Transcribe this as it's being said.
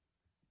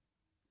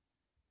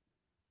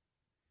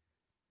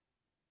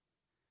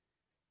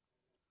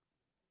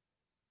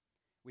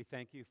We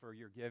thank you for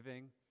your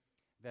giving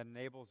that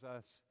enables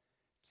us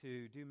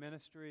to do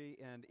ministry,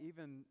 and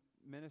even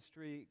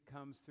ministry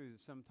comes through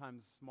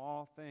sometimes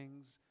small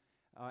things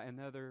and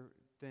other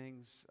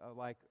things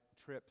like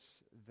trips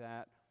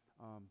that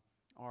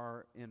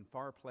are in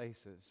far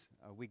places.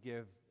 We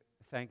give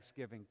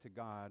thanksgiving to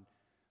God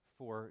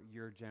for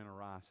your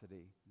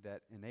generosity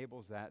that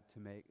enables that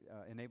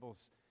to enables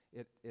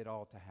it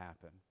all to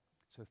happen.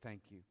 So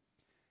thank you.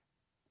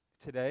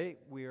 Today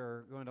we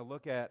are going to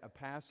look at a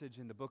passage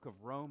in the book of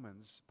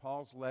Romans,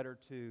 Paul's letter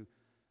to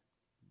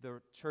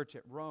the church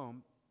at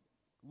Rome.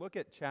 Look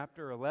at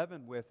chapter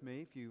 11 with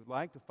me if you'd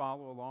like to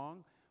follow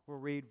along. We'll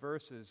read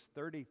verses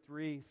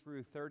 33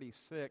 through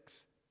 36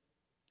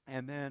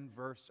 and then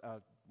verse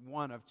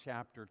 1 of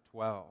chapter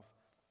 12.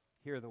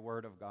 Hear the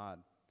word of God.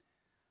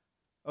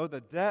 Oh,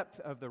 the depth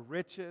of the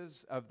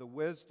riches of the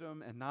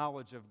wisdom and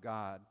knowledge of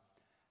God!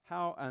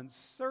 How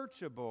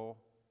unsearchable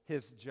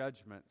His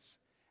judgments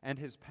and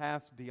His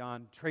paths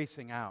beyond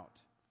tracing out!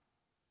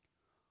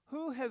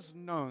 Who has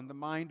known the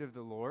mind of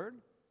the Lord?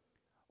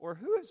 Or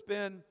who has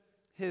been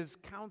His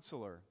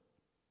counselor?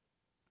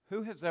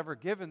 Who has ever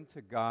given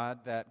to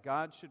God that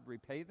God should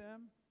repay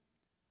them?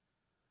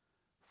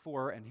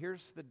 For, and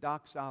here's the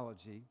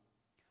doxology,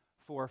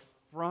 for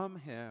from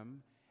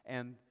Him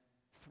and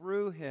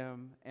through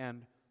Him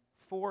and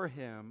for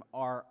Him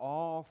are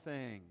all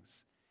things.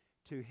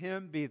 To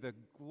Him be the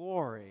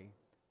glory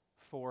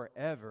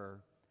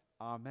forever.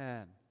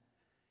 Amen.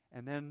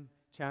 And then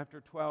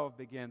chapter 12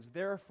 begins,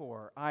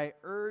 Therefore, I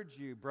urge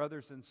you,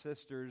 brothers and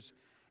sisters,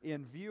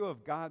 in view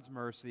of God's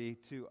mercy,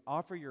 to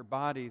offer your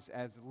bodies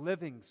as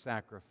living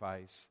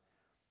sacrifice,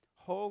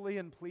 holy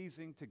and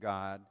pleasing to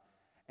God,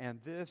 and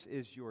this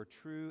is your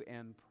true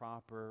and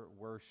proper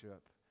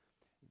worship.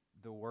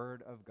 The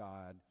Word of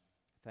God.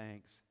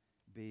 Thanks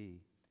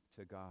be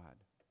to God.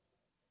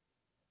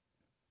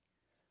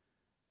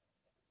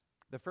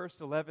 The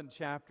first 11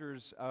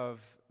 chapters of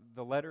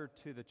the letter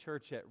to the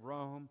church at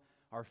Rome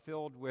are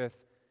filled with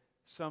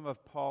some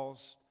of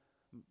Paul's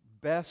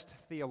best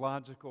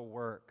theological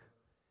work.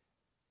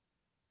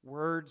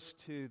 Words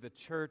to the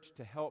church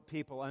to help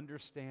people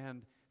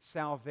understand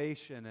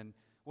salvation and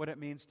what it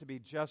means to be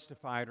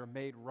justified or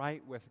made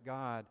right with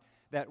God.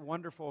 That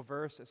wonderful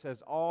verse that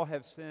says, all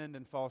have sinned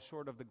and fall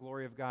short of the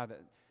glory of God.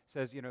 That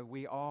says,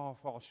 we all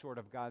fall short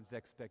of God's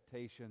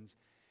expectations,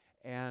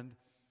 and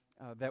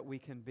that we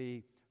can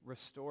be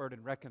restored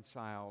and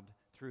reconciled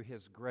through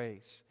His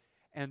grace.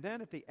 And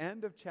then at the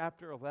end of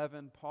chapter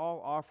 11,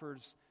 Paul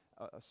offers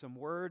some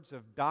words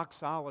of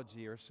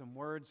doxology, or some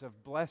words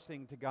of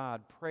blessing to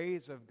God,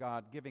 praise of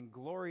God, giving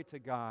glory to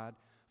God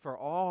for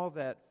all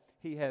that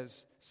He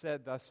has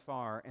said thus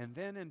far. And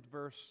then in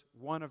verse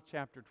 1 of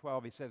chapter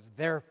 12, he says,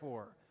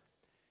 Therefore,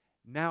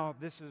 now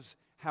this is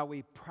how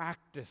we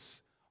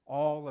practice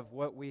all of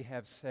what we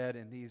have said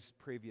in these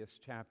previous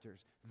chapters.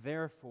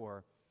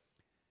 Therefore,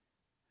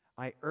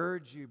 I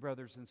urge you,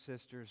 brothers and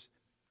sisters,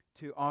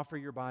 to offer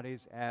your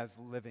bodies as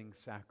living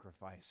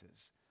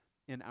sacrifices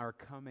in our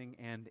coming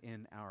and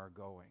in our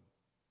going.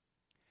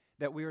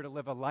 That we are to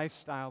live a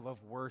lifestyle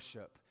of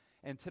worship.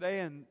 And today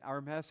in our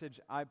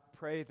message, I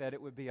pray that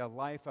it would be a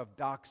life of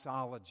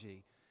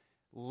doxology,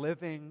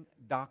 living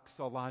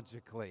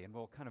doxologically. And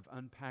we'll kind of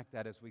unpack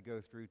that as we go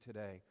through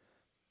today.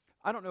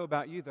 I don't know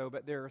about you, though,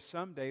 but there are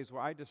some days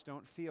where I just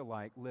don't feel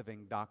like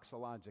living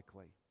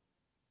doxologically.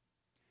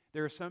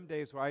 There are some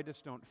days where I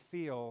just don't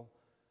feel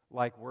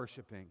like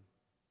worshiping.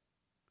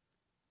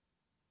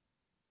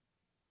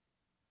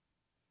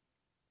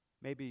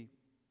 Maybe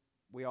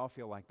we all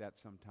feel like that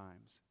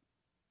sometimes.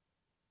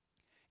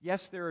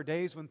 Yes, there are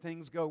days when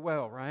things go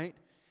well, right?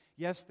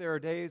 Yes, there are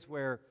days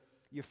where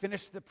you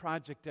finish the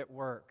project at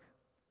work,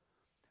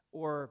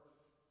 or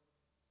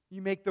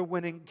you make the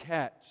winning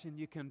catch and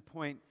you can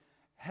point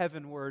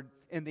heavenward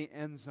in the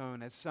end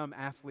zone as some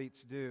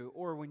athletes do,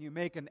 or when you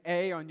make an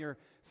A on your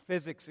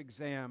physics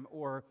exam,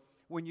 or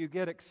when you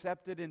get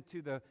accepted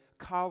into the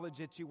college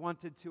that you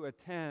wanted to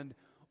attend,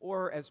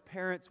 or as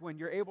parents when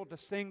you're able to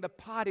sing the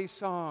potty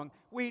song.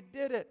 We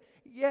did it!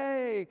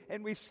 Yay!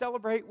 And we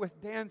celebrate with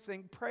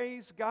dancing.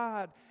 Praise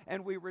God!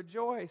 And we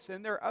rejoice.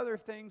 And there are other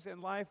things in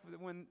life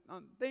when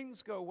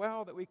things go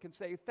well that we can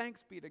say,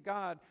 thanks be to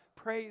God,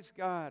 praise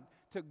God,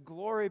 to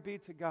glory be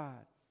to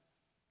God.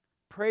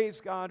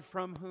 Praise God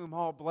from whom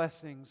all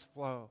blessings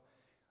flow.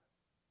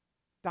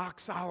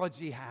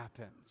 Doxology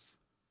happens.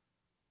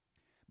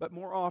 But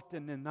more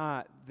often than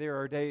not, there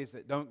are days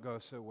that don't go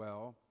so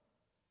well.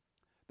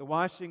 The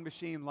washing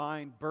machine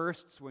line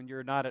bursts when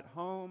you're not at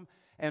home,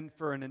 and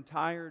for an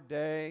entire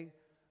day,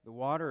 the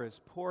water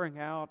is pouring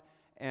out,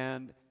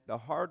 and the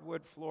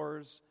hardwood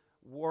floors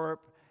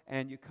warp,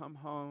 and you come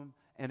home,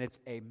 and it's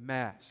a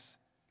mess.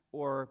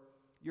 Or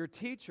your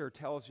teacher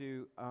tells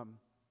you,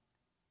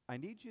 I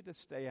need you to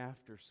stay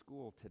after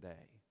school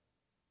today.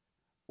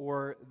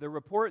 Or the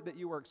report that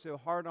you worked so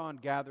hard on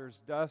gathers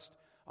dust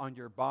on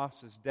your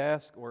boss's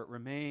desk, or it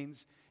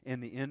remains in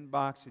the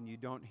inbox and you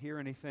don't hear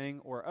anything,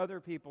 or other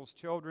people's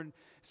children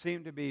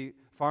seem to be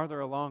farther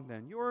along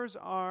than yours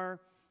are,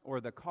 or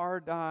the car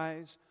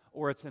dies,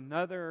 or it's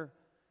another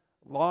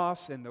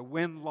loss in the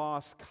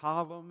win-loss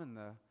column, and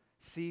the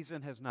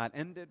season has not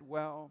ended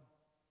well.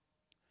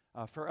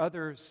 For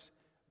others,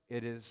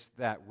 it is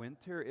that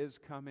winter is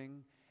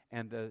coming,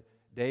 and the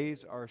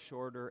days are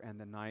shorter and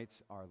the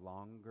nights are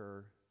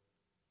longer.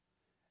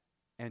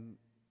 And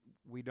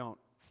we don't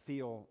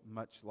feel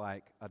much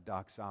like a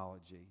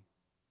doxology.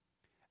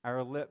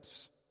 Our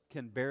lips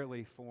can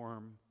barely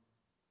form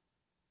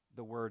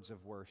the words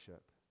of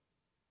worship.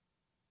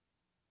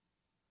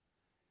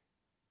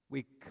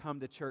 We come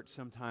to church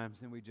sometimes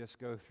and we just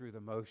go through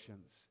the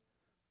motions.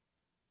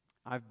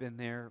 I've been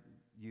there,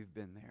 you've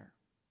been there.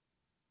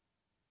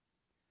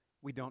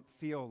 We don't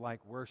feel like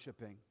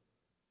worshiping.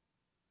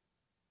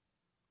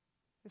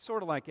 It's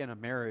sort of like in a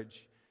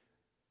marriage,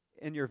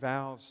 in your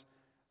vows,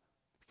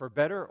 for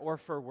better or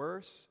for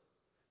worse,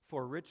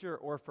 for richer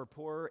or for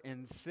poorer,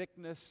 in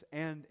sickness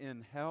and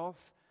in health.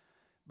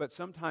 But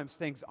sometimes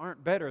things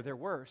aren't better, they're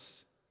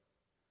worse.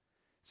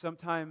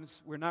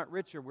 Sometimes we're not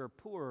richer, we're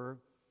poorer.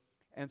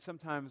 And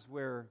sometimes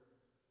we're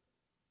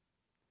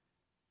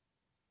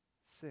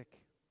sick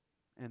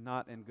and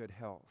not in good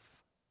health.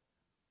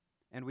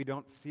 And we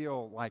don't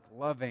feel like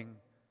loving.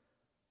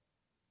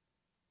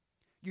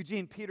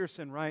 Eugene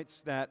Peterson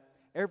writes that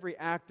every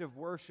act of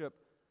worship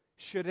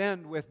should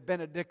end with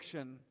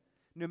benediction,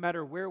 no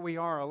matter where we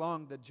are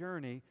along the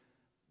journey,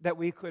 that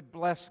we could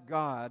bless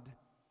God.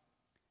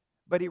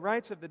 But he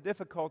writes of the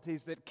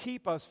difficulties that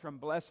keep us from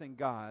blessing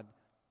God.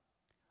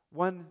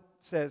 One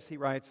says, he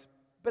writes,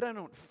 but I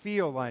don't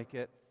feel like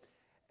it,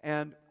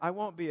 and I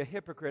won't be a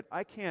hypocrite.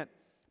 I can't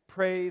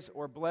praise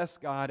or bless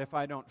God if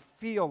I don't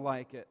feel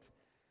like it.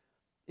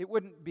 It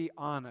wouldn't be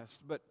honest.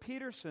 But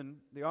Peterson,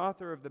 the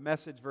author of the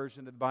Message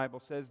version of the Bible,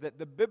 says that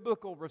the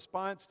biblical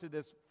response to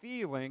this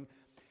feeling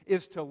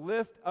is to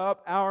lift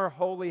up our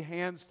holy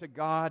hands to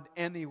God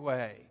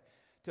anyway,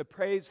 to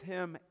praise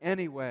Him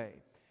anyway.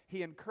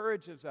 He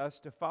encourages us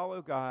to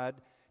follow God,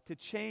 to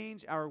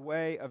change our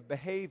way of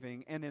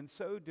behaving, and in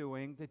so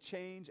doing, to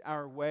change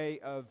our way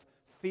of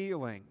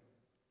feeling.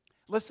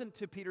 Listen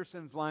to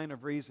Peterson's line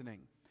of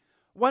reasoning.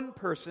 One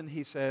person,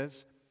 he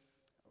says,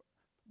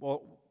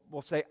 will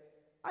say,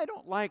 I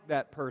don't like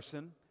that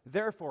person,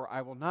 therefore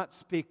I will not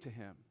speak to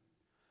him.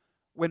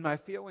 When my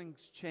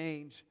feelings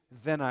change,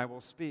 then I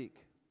will speak.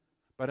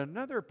 But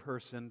another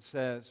person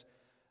says,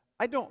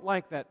 I don't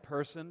like that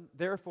person,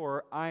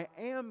 therefore I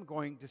am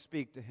going to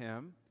speak to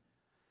him.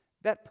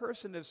 That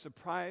person is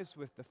surprised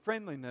with the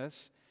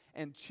friendliness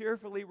and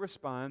cheerfully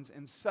responds,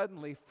 and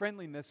suddenly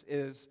friendliness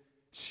is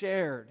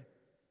shared.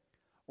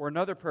 Or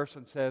another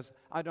person says,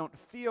 I don't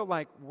feel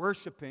like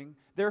worshiping,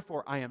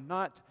 therefore I am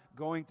not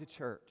going to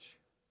church.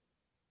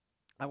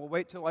 I will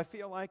wait till I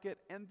feel like it,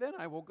 and then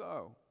I will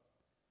go.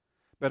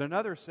 But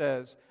another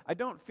says, I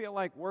don't feel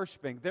like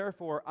worshiping,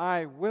 therefore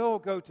I will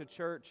go to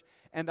church,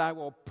 and I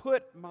will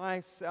put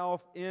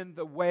myself in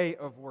the way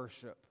of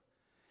worship.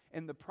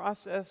 In the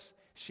process,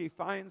 she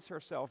finds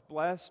herself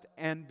blessed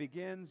and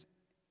begins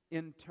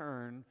in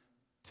turn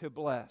to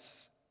bless.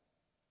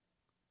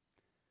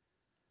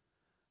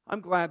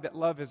 I'm glad that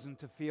love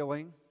isn't a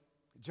feeling.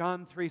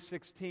 John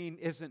 3:16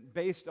 isn't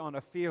based on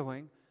a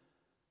feeling.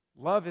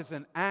 Love is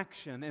an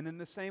action, and in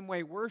the same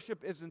way,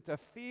 worship isn't a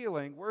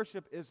feeling,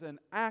 worship is an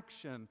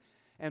action.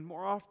 And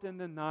more often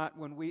than not,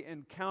 when we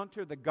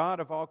encounter the God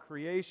of all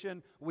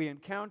creation, we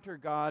encounter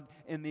God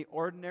in the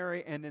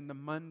ordinary and in the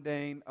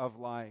mundane of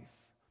life.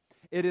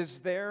 It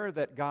is there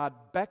that God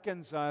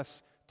beckons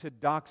us to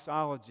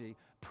doxology.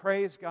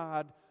 Praise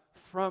God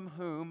from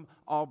whom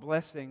all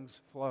blessings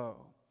flow.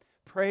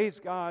 Praise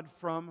God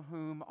from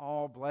whom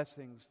all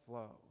blessings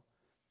flow.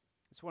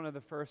 It's one of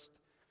the first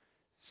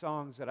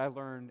songs that I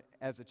learned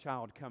as a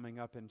child coming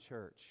up in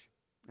church,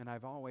 and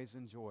I've always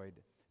enjoyed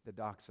the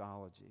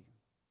doxology.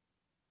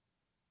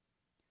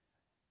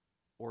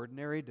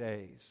 Ordinary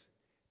days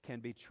can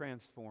be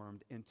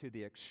transformed into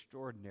the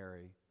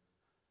extraordinary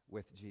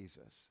with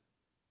Jesus.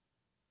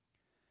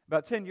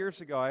 About 10 years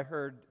ago, I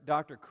heard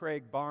Dr.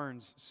 Craig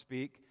Barnes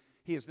speak.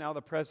 He is now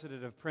the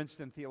president of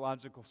Princeton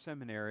Theological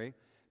Seminary.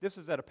 This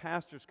was at a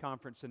pastor's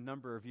conference a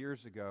number of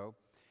years ago.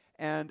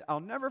 And I'll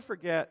never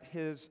forget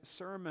his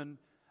sermon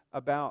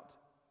about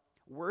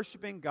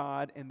worshiping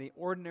God in the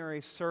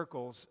ordinary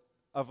circles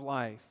of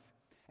life.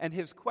 And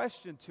his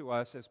question to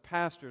us as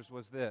pastors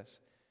was this: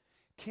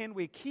 can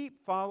we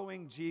keep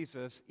following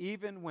Jesus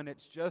even when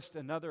it's just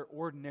another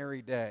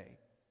ordinary day?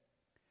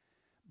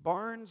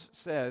 Barnes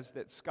says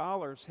that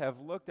scholars have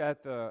looked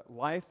at the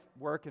life,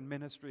 work, and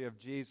ministry of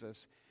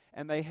Jesus,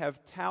 and they have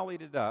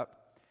tallied it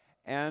up.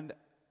 And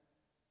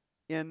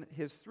in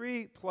his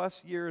 3+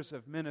 years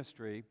of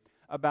ministry,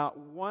 about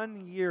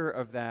 1 year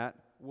of that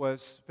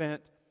was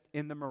spent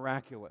in the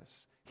miraculous,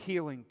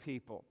 healing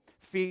people,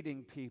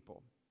 feeding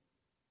people,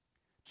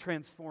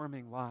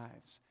 transforming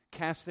lives,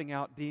 casting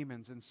out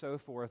demons, and so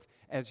forth,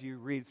 as you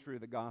read through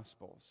the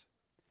Gospels.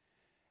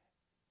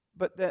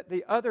 But that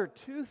the other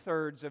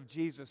 2/3 of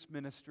Jesus'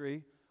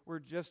 ministry were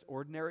just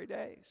ordinary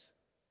days.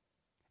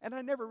 And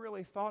I never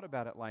really thought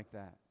about it like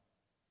that.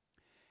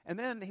 And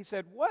then he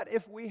said, what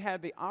if we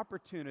had the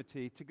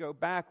opportunity to go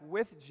back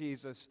with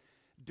Jesus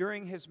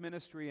during his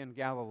ministry in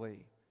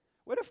Galilee?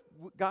 What if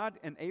God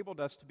enabled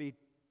us to be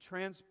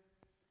transported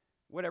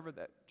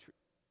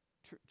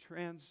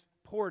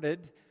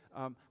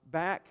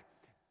back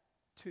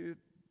to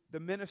the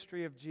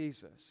ministry of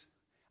Jesus?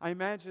 I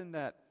imagine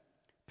that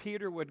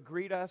Peter would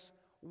greet us,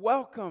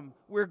 "Welcome,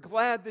 we're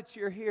glad that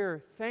you're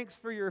here. Thanks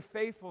for your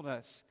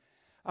faithfulness.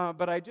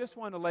 But I just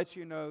want to let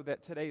you know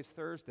that today's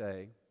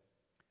Thursday,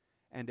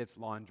 and it's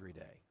laundry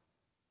day."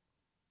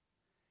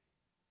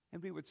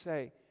 And we would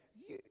say,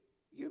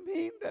 you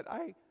mean that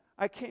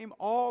I came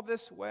all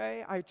this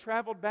way, I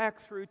traveled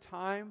back through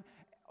time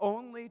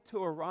only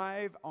to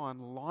arrive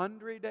on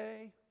laundry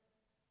day?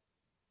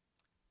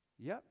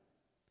 Yep.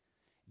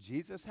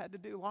 Jesus had to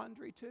do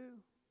laundry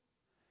too.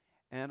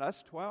 And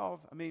us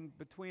 12,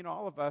 between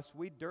all of us,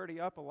 we dirty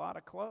up a lot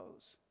of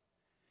clothes.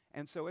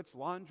 And so it's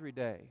laundry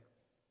day.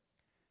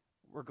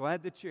 We're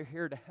glad that you're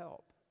here to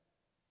help.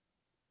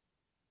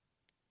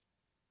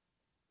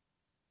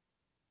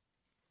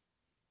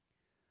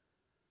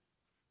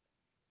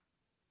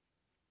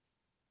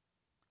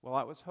 Well,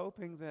 I was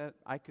hoping that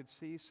I could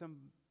see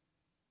some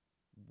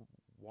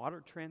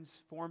water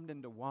transformed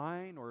into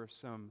wine, or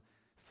some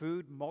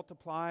food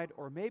multiplied,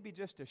 or maybe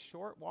just a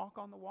short walk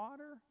on the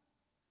water.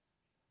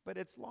 But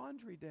it's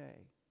laundry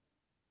day.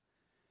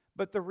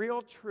 But the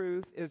real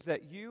truth is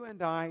that you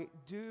and I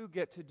do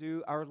get to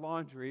do our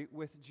laundry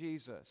with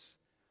Jesus.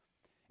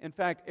 In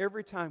fact,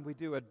 every time we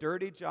do a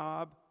dirty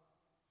job,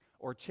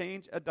 or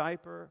change a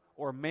diaper,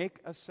 or make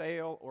a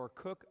sale, or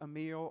cook a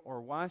meal,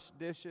 or wash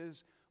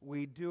dishes,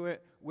 we do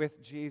it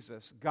with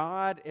Jesus.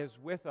 God is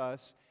with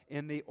us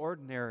in the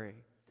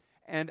ordinary.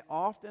 And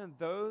often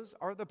those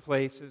are the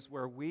places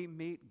where we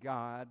meet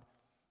God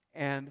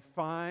and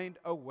find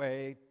a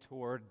way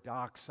toward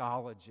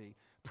doxology.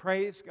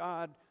 Praise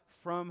God,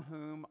 from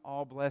whom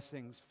all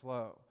blessings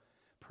flow.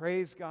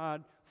 Praise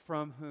God,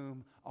 from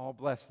whom all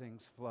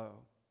blessings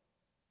flow.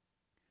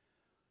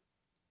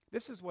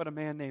 This is what a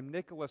man named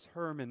Nicholas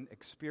Herman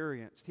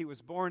experienced. He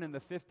was born in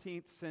the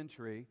 15th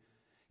century.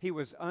 He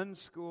was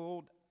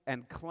unschooled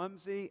and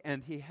clumsy,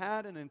 and he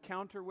had an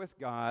encounter with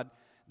God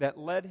that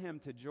led him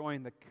to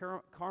join the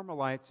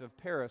Carmelites of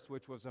Paris,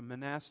 which was a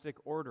monastic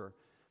order.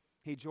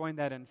 He joined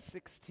that in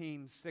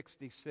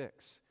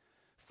 1666.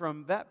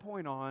 From that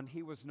point on,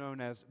 he was known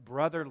as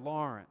Brother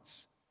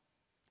Lawrence.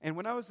 And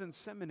when I was in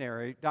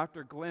seminary,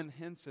 Dr. Glenn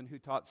Henson, who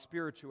taught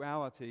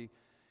spirituality,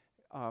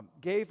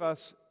 gave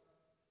us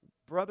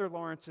Brother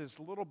Lawrence's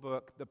little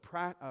book, The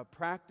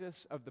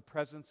Practice of the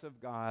Presence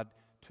of God,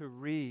 to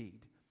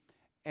read.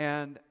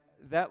 And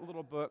that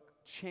little book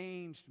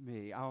changed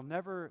me. I'll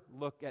never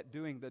look at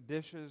doing the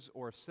dishes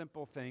or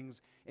simple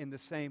things in the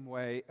same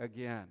way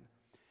again.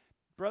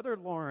 Brother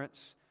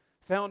Lawrence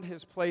found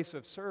his place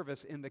of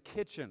service in the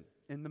kitchen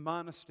in the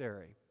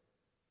monastery.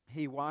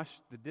 He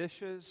washed the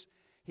dishes.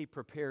 He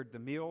prepared the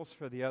meals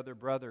for the other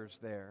brothers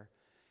there.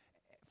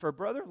 For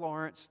Brother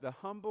Lawrence, the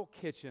humble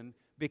kitchen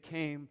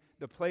became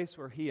the place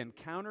where he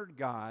encountered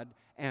God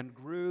and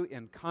grew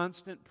in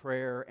constant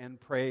prayer and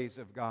praise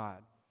of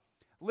God.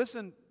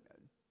 Listen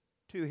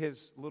to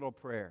his little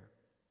prayer.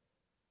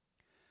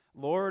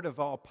 Lord of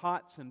all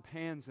pots and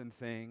pans and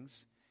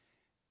things,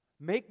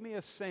 make me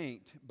a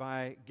saint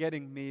by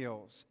getting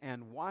meals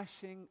and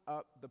washing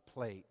up the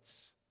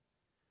plates.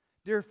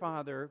 Dear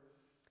Father,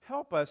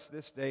 help us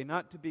this day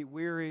not to be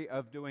weary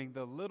of doing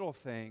the little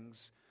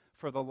things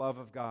for the love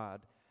of God.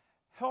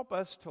 Help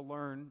us to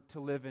learn to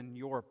live in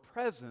your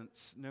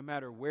presence no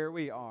matter where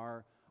we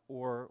are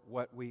or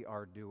what we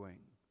are doing.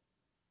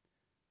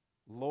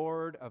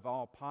 Lord of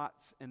all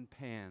pots and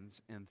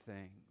pans and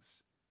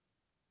things.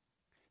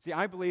 See,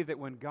 I believe that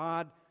when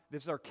God,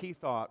 this is our key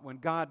thought, when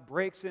God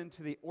breaks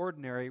into the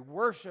ordinary,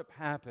 worship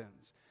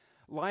happens.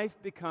 Life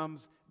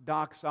becomes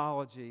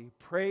doxology.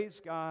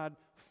 Praise God,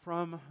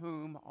 from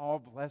whom all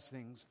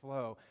blessings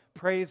flow.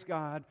 Praise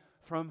God,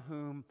 from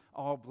whom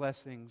all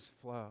blessings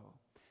flow.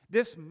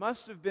 This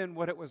must have been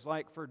what it was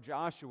like for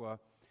Joshua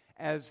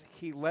as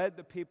he led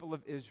the people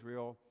of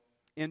Israel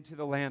into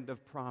the land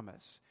of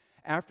promise.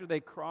 After they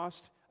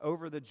crossed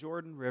over the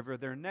Jordan River,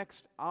 their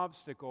next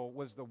obstacle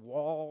was the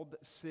walled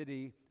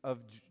city of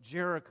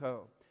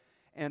Jericho.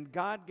 And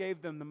God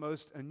gave them the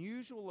most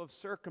unusual of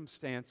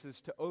circumstances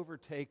to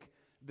overtake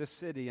the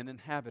city and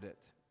inhabit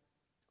it.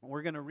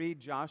 We're going to read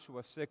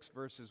Joshua 6,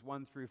 verses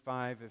 1 through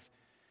 5, if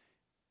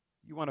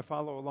you want to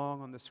follow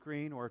along on the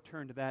screen or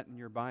turn to that in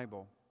your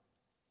Bible.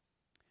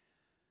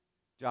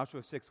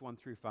 Joshua 6, 1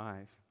 through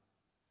 5.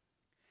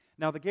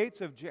 Now the gates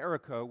of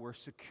Jericho were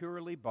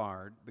securely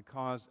barred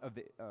because of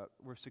the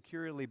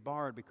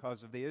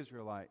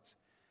Israelites.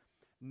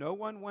 No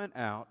one went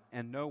out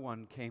and no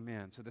one came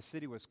in. So the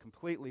city was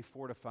completely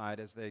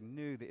fortified as they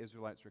knew the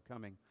Israelites were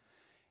coming.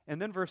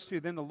 And then verse 2,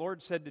 then the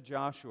Lord said to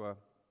Joshua,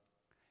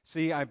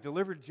 see, I've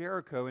delivered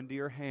Jericho into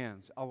your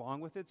hands,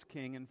 along with its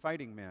king and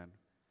fighting men.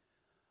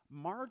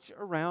 March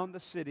around the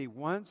city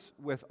once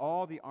with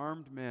all the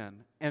armed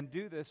men, and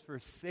do this for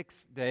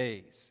 6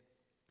 days.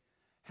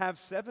 Have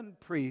 7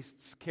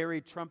 priests carry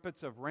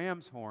trumpets of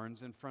ram's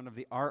horns in front of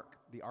the ark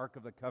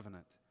of the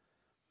covenant.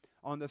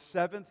 On the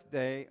seventh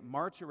day,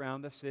 march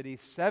around the city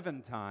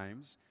 7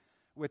 times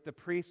with the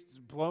priests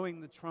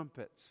blowing the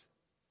trumpets.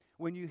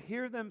 When you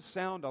hear them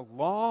sound a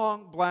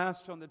long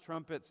blast on the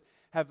trumpets,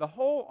 have the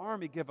whole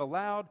army give a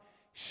loud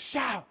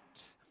shout.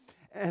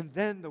 And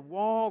then the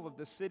wall of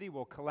the city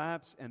will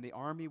collapse and the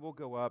army will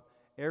go up,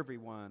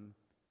 everyone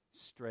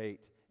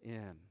straight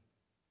in.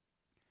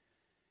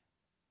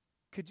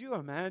 Could you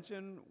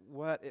imagine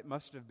what it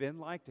must have been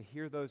like to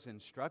hear those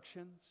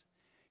instructions?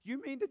 You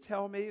mean to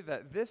tell me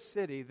that this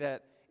city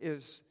that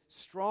is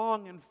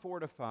strong and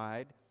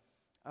fortified,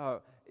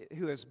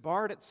 who has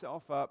barred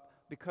itself up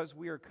because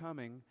we are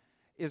coming,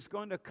 is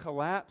going to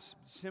collapse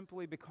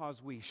simply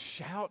because we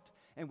shout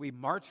and we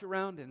march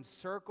around in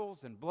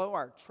circles and blow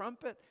our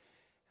trumpet?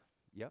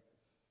 Yep.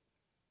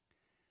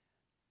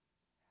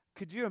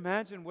 Could you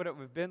imagine what it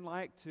would have been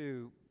like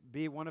to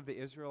be one of the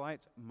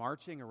Israelites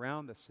marching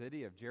around the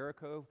city of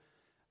Jericho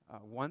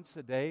once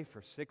a day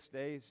for 6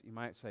 days? You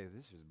might say,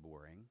 this is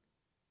boring.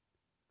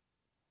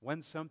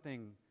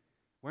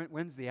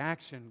 When's the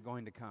action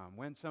going to come?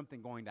 When's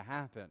something going to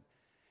happen?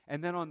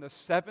 And then on the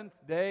 7th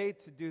day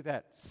to do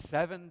that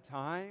 7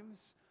 times?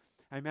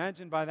 I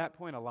imagine by that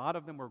point a lot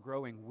of them were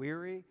growing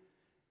weary.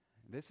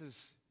 This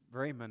is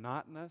very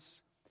monotonous.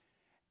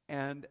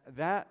 And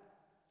that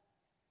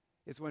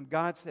is when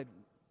God said,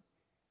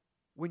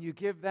 when you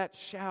give that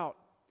shout,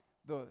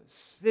 the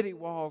city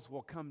walls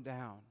will come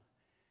down.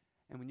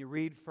 And when you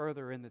read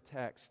further in the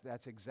text,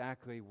 that's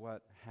exactly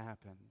what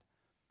happened.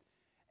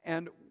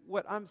 And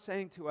what I'm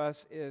saying to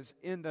us is,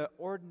 in the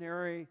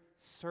ordinary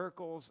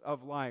circles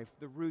of life,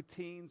 the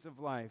routines of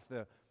life,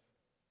 the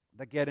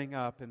getting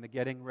up and the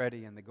getting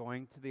ready and the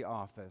going to the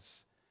office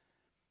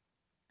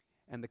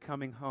and the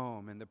coming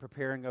home and the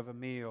preparing of a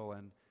meal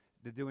and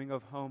the doing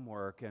of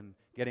homework and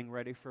getting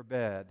ready for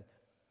bed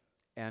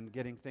and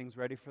getting things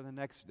ready for the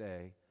next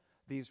day,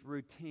 these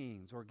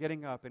routines, or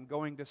getting up and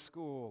going to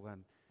school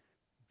and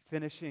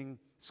finishing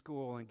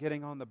school and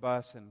getting on the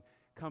bus and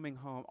coming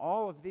home,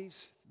 all of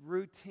these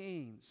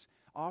routines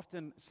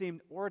often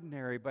seemed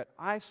ordinary, but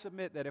I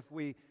submit that if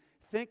we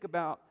think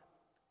about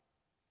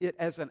it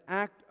as an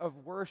act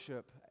of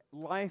worship,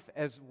 life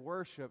as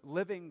worship,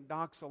 living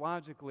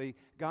doxologically,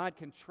 God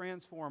can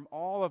transform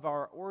all of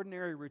our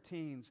ordinary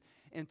routines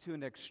into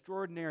an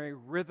extraordinary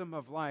rhythm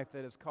of life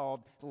that is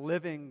called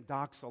living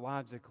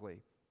doxologically.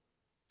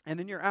 And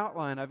in your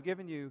outline, I've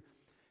given you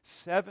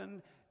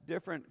 7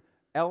 different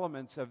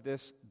elements of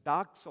this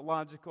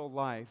doxological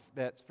life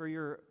that's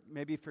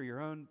maybe for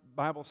your own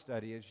Bible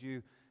study as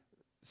you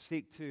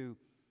seek to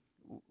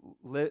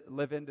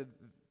live into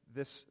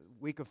this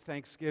week of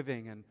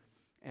Thanksgiving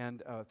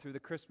and through the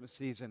Christmas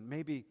season.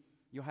 Maybe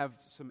you'll have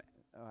some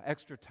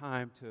extra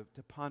time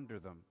to ponder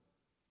them.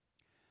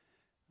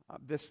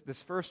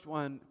 This first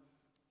one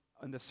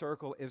in the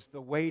circle is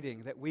the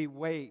waiting, that we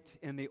wait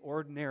in the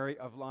ordinary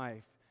of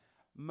life.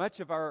 Much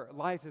of our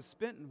life is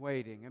spent in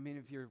waiting. I mean,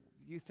 if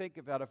you think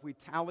about it, if we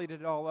tallied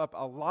it all up,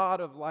 a lot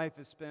of life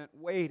is spent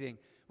waiting,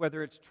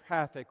 whether it's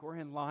traffic or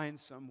in line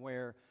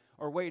somewhere,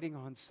 or waiting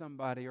on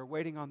somebody, or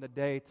waiting on the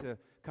day to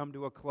come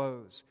to a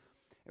close.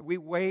 We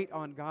wait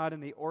on God in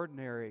the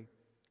ordinary,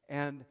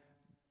 and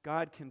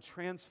God can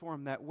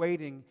transform that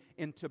waiting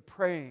into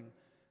praying.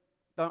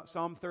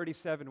 Psalm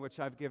 37, which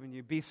I've given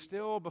you, be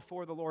still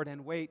before the Lord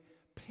and wait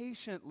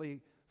patiently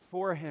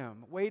for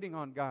Him. Waiting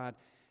on God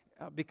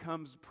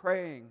becomes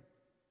praying.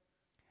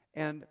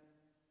 And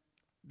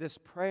this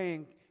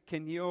praying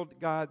can yield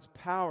God's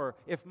power.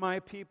 If my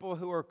people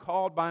who are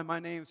called by my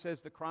name,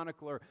 says the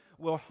chronicler,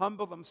 will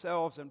humble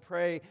themselves and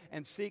pray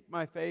and seek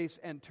my face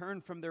and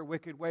turn from their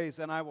wicked ways,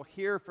 then I will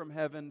hear from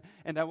heaven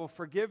and I will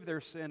forgive their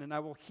sin and I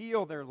will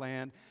heal their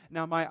land.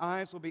 Now my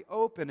eyes will be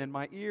open and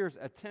my ears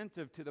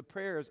attentive to the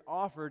prayers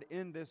offered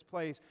in this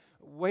place.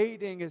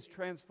 Waiting is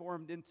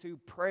transformed into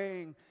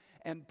praying,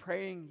 and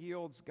praying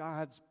yields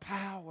God's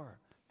power,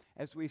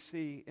 as we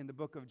see in the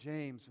book of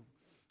James.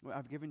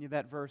 I've given you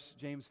that verse,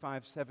 James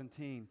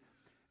 5:17,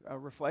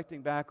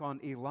 reflecting back on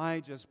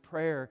Elijah's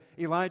prayer.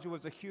 Elijah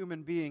was a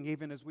human being,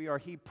 even as we are.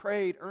 He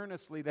prayed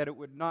earnestly that it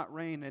would not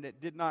rain, and it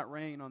did not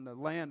rain on the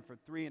land for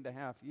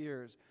 3.5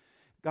 years.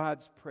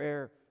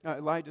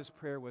 Elijah's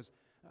prayer was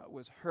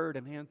heard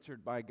and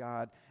answered by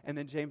God. And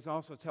then James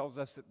also tells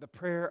us that the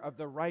prayer of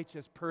the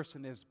righteous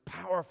person is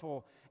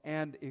powerful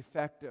and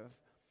effective.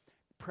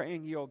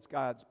 Praying yields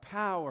God's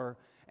power,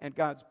 and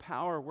God's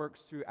power works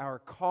through our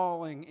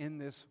calling in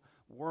this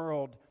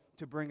world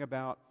to bring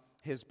about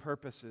His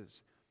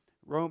purposes.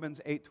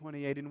 Romans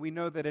 8:28, and we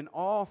know that in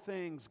all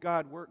things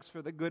God works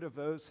for the good of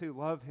those who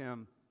love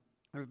Him,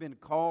 who have been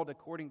called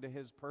according to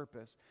His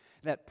purpose.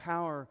 That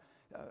power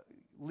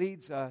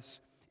leads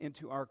us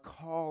into our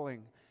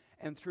calling,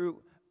 and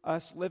through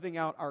us living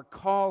out our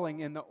calling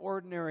in the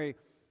ordinary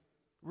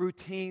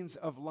routines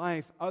of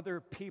life,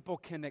 other people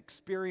can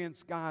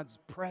experience God's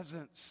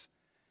presence,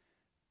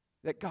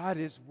 that God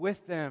is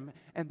with them,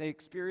 and they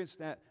experience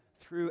that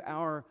through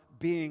our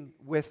being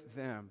with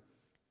them.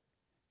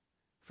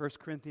 1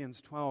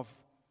 Corinthians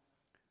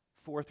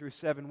 4 through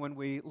 7, when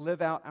we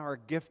live out our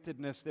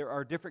giftedness, there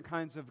are different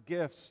kinds of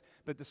gifts,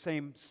 but the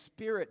same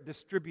Spirit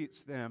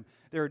distributes them.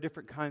 There are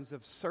different kinds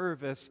of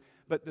service,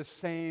 but the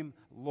same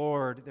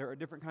Lord. There are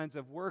different kinds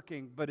of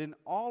working, but in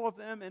all of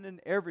them and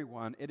in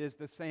everyone, it is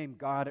the same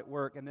God at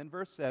work. And then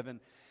verse 7,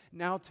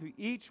 now to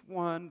each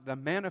one the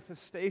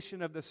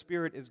manifestation of the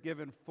Spirit is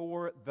given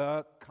for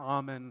the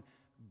common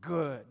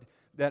good,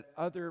 that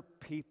other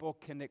people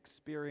can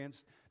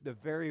experience the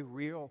very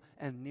real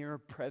and near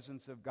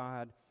presence of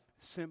God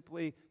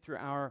simply through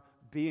our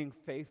being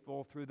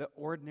faithful through the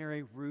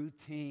ordinary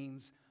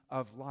routines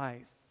of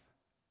life.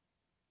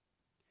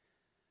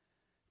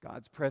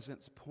 God's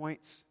presence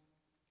points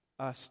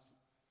us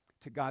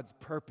to God's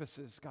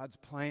purposes, God's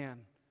plan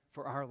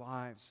for our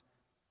lives.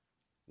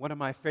 One of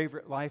my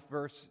favorite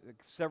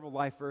several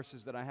life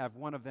verses that I have,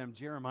 one of them,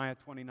 Jeremiah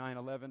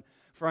 29:11.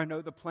 For I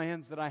know the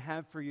plans that I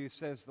have for you,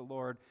 says the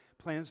Lord,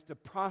 plans to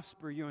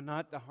prosper you and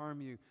not to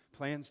harm you,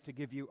 plans to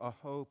give you a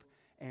hope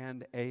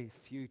and a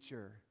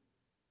future.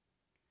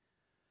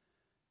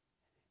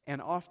 And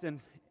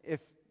often,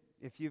 if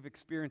you've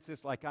experienced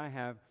this like I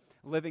have,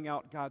 living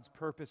out God's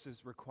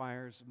purposes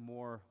requires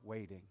more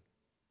waiting.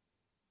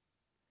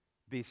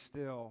 Be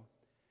still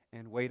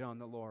and wait on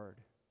the Lord,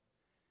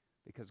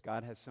 because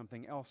God has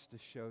something else to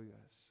show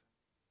us.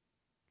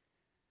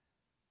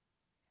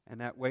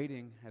 And that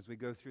waiting, as we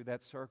go through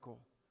that circle,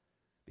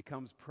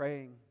 becomes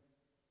praying.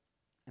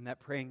 And that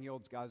praying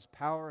yields God's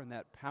power, and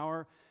that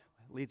power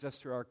leads us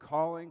through our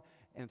calling.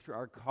 And through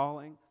our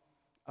calling,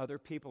 other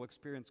people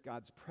experience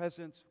God's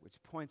presence, which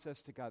points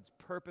us to God's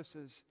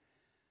purposes.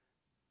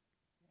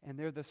 And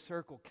there the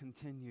circle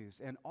continues.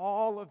 And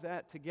all of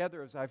that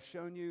together, as I've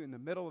shown you in the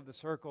middle of the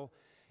circle,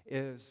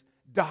 is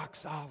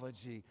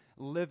doxology,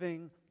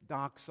 living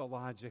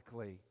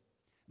doxologically.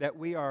 That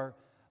we are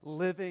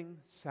living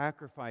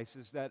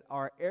sacrifices, that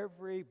our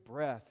every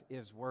breath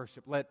is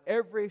worship. Let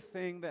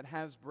everything that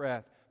has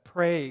breath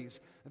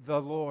praise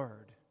the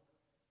Lord.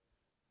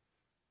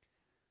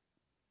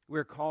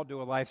 We're called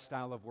to a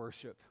lifestyle of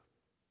worship.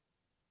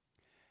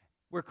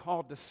 We're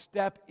called to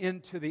step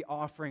into the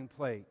offering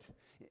plate.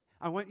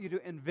 I want you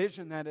to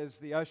envision that as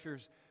the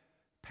ushers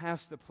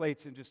pass the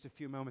plates in just a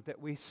few moments,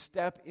 that we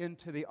step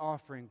into the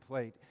offering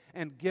plate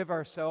and give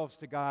ourselves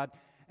to God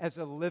as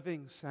a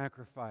living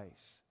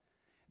sacrifice,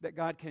 that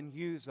God can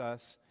use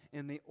us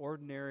in the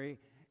ordinary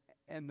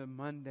and the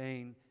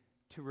mundane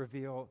to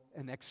reveal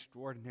an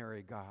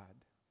extraordinary God.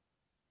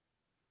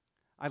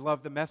 I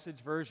love the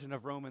Message version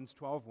of Romans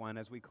 12:1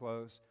 as we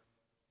close.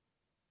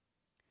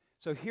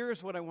 So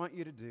here's what I want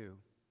you to do,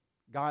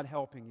 God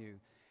helping you.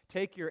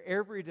 Take your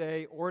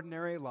everyday,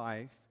 ordinary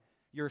life,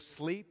 you're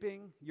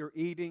sleeping, you're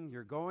eating,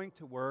 you're going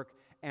to work,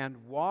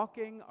 and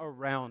walking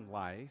around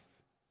life,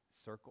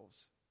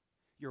 circles.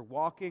 You're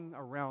walking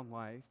around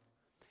life,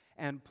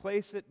 and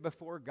place it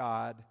before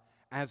God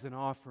as an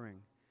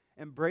offering.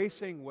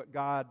 Embracing what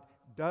God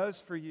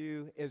does for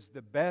you is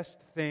the best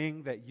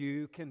thing that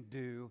you can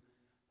do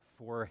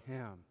for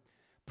Him.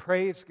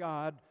 Praise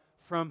God,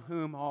 from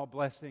whom all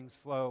blessings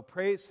flow.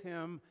 Praise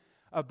Him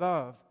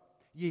above,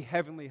 ye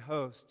heavenly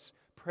hosts.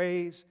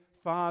 Praise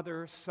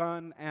Father,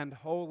 Son, and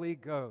Holy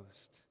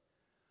Ghost.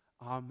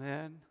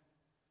 Amen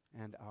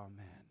and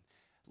amen.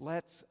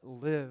 Let's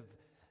live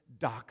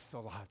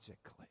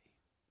doxologically.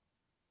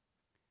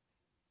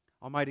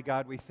 Almighty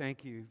God, we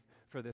thank you